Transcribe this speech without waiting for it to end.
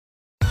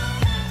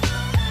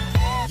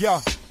Yo,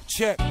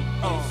 check.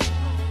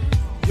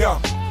 Yo,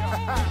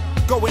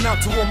 going out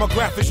to all my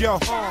graphics, yo.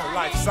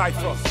 Life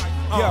cipher.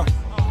 Yo,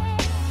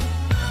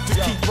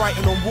 just keep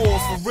writing on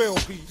walls for real.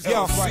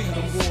 Yo,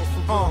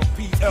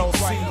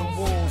 PLC.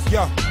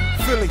 Yo,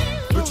 Philly,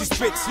 Richie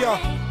Spitz, yo.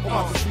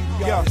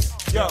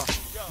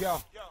 Yo.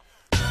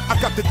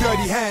 I got the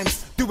dirty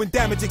hands, doing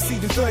damage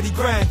exceeding 30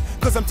 grand.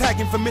 Cause I'm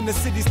tagging from inner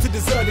cities to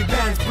deserted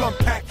lands. Blunt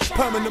pack,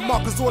 permanent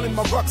markers all in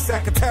my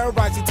rucksack. I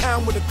terrorize your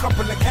town with a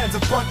couple of cans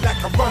of bunt like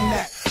I run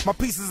that. My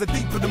pieces are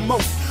deeper than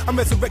most. I'm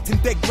resurrecting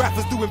dead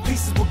graffers, doing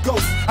pieces with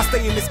ghosts. I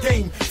stay in this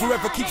game,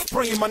 forever keep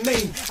spraying my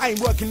name. I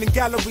ain't working in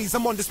galleries,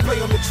 I'm on display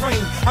on the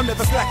train. I'm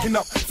never slacking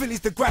up, Philly's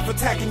the graph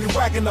attacking you,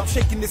 wagging up.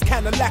 Shaking this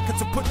can of lacquer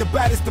to put the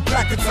baddest the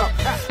placards up.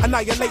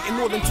 Annihilating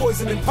all them toys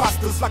and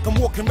imposters, like I'm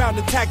walking around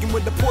and tagging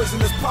with the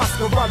poisonous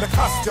pasta around the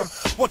costume.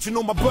 Watching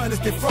all my burners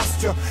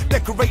defrost ya,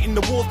 decorating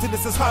the walls till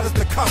it's as hot as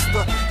the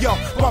Costa. Yo,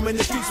 bombing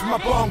the streets with my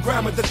bomb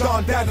grammar, the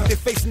Don Dada. They're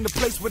facing the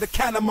place with a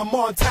can of my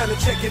Montana.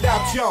 Check it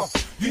out, yo.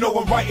 You know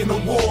I'm writing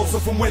on walls, so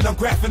from when I'm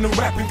graphing and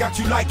rapping, got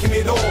you liking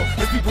it all.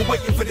 There's people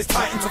waiting for this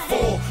titan to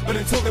fall, but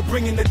until they're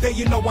bringing the day,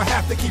 you know I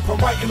have to keep on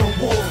writing on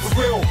walls.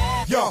 For real,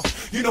 yo,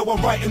 you know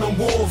I'm writing on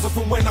walls, so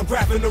from when I'm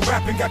graphing and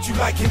rapping, got you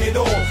liking it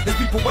all. There's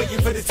people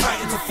waiting for this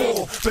titan to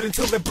fall, but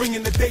until they're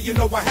bringing the day, you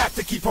know I have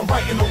to keep on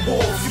writing on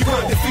walls. You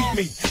can't defeat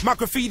me, my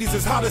graffiti's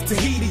as hot as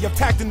Tahiti. I've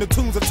tagged in the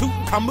tombs of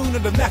Tutankhamun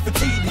and the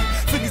Nefertiti.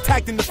 Philly's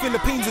tagged in the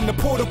Philippines and the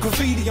port of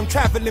graffiti. I'm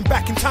traveling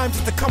back in time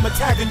just to come and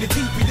tag in your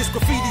teepee. This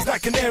graffiti's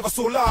like an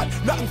aerosol art,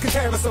 nothing can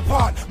tear us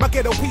apart. My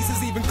ghetto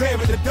pieces even clear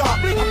in the dark.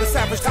 I'm the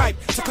savage type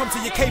to come to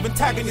your cave and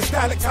tag in your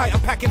stalactite.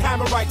 I'm packing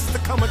hammerites just to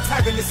come and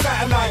tag in your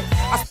satellite.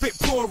 I spit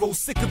plurals,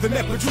 sicker than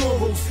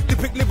epidurals.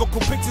 Depict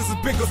lyrical pictures as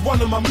big as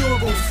one of my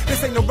murals.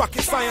 This ain't no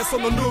rocket science or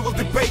no neural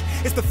debate.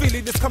 It's the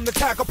feeling that's come to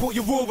tag up all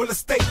your rural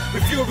estate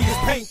with furious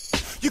paint.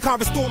 You can't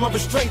restore my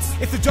restraints.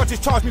 If the judges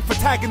charge me for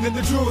tagging, then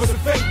the jurors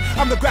are fake.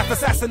 I'm the graph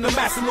assassin,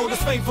 amassing all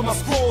this fame for my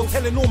scrolls.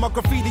 Telling all my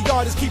graffiti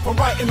artists keep on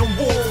writing on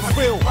walls.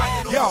 Real,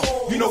 yo,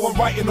 you know I'm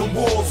writing on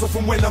walls. So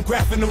from when I'm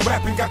graphing and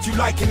rapping, got you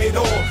liking it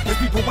all. There's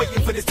people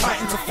waiting for this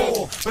titan to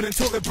fall, but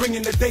until they're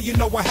bringing the day, you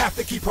know I have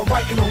to keep on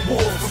writing on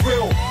walls. For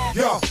real,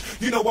 yo,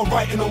 you know I'm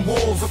writing on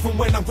walls. So from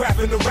when I'm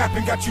graphing and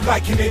rapping, got you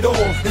liking it all.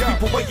 There's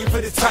people waiting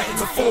for this titan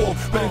to fall,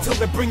 but until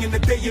they're bringing the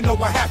day, you know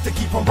I have to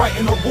keep on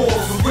writing on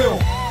walls. For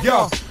real,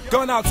 yo.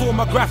 Going out to all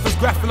my graphers,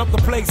 graphing up the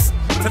place.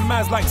 To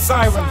man's like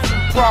Siren,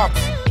 props,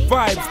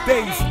 vibes,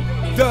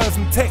 days, does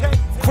and tech,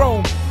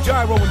 chrome,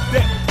 gyro and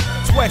deck,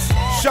 Twesh,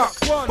 shock,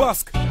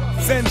 busk,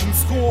 Zens and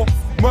score,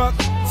 Merc,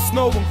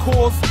 snow and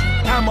cause,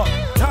 hammer,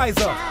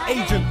 Tizer,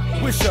 agent,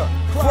 wisher,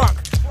 croc,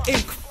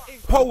 ink,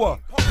 poa,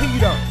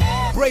 Peter,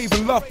 brave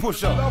and love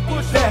pusher,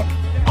 deck,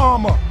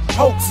 armor,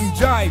 hoax and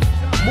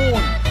jive,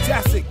 morn,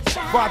 Jasic,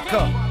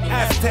 vodka,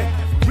 Aztec,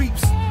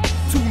 reaps,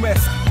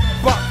 two-mess,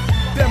 buck,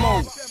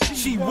 demo,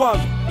 she won,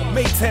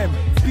 Maytem,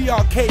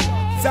 BRK,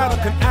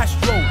 Zadok and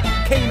Astro,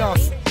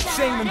 Kanos,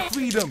 Shame and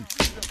Freedom,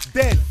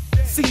 Dead,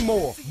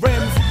 Seymour,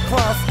 Rems,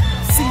 Class,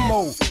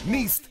 Simo,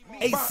 Neast,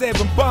 A7,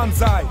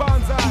 Bonsai,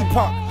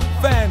 Epoch,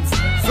 Fans,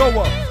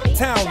 Zoa,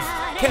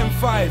 Towns, Chem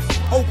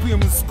 5,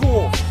 Opium and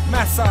Score,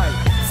 Masai,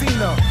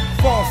 Zena,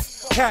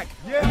 Boss, Cac,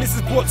 and this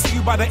is brought to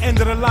you by the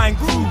End of the Line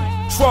crew,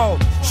 Troll,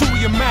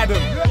 Chewy and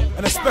Madam,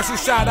 and a special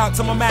shout out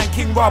to my man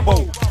King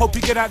Robbo. Hope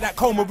you get out that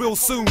coma real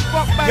soon.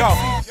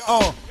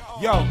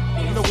 Yo,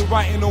 you know we're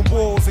writing on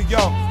walls, and yo,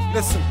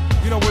 listen,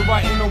 you know we're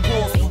writing on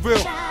walls for real.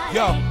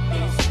 Yo,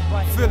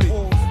 Philly,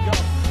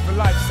 for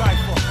life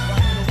cipher,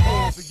 writing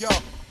on walls, and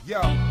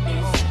yo.